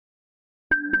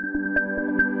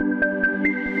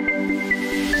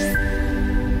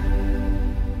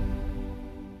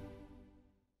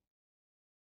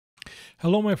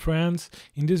Hello my friends,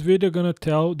 in this video I'm gonna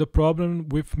tell the problem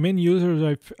with many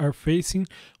users are facing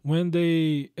when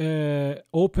they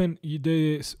open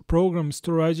the program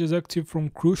Storage Executive from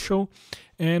Crucial,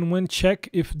 and when check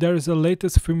if there is a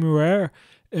latest firmware,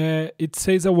 it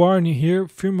says a warning here: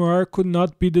 firmware could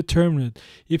not be determined.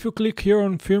 If you click here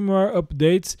on firmware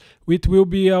updates, it will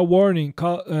be a warning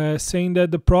saying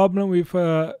that the problem with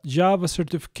Java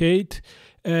certificate.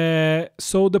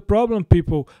 So the problem,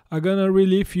 people, are gonna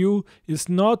relieve you is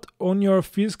not on your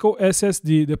physical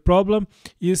SSD. The problem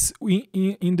is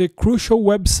in the Crucial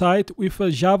website with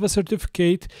a Java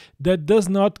certificate that does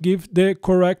not give the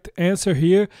correct answer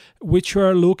here, which you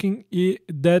are looking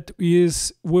that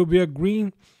will be a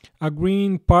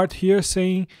green part here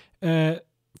saying the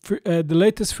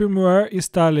latest firmware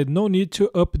installed, no need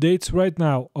to updates right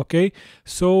now. Okay,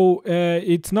 so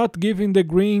it's not giving the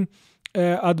green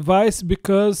advice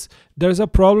because there's a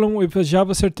problem with a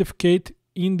Java certificate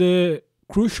in the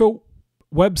Crucial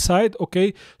website.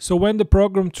 Okay, so when the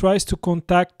program tries to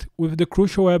contact with the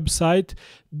Crucial website,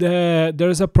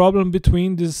 there's a problem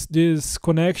between this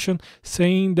connection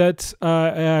saying that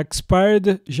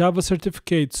expired Java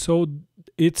certificate. So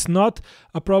it's not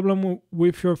a problem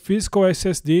with your physical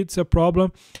SSD, it's a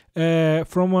problem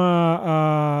from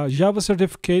a Java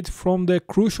certificate from the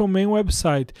Crucial main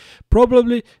website.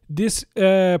 Probably this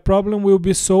problem will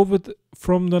be solved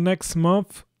from the next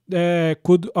month.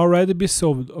 Could already be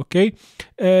solved. Okay,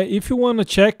 if you want to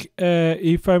check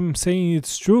if I'm saying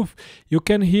it's true, you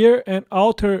can here and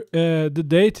alter the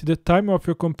date, the time of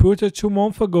your computer 2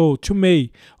 months ago to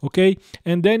May. Okay,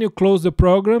 and then you close the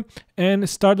program and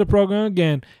start the program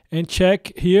again and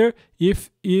check here if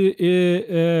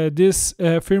this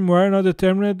firmware not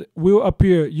determined will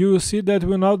appear. You will see that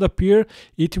will not appear.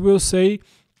 It will say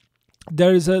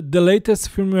there is the latest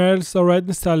firmware is already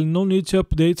installed, no need to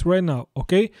update right now.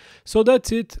 Okay, so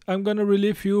that's it. I'm gonna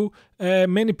relieve you.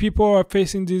 Many people are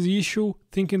facing this issue,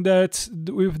 thinking that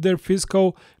with their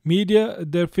physical media,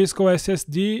 their physical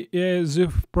SSD is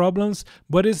with problems,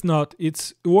 but it's not.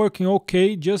 It's working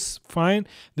okay, just fine.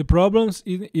 The problems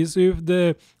is with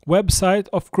the website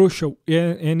of Crucial,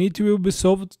 and it will be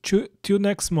solved till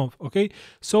next month. Okay,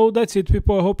 so that's it,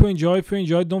 people. I hope you enjoy. If you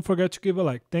enjoyed, don't forget to give a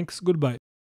like. Thanks, goodbye.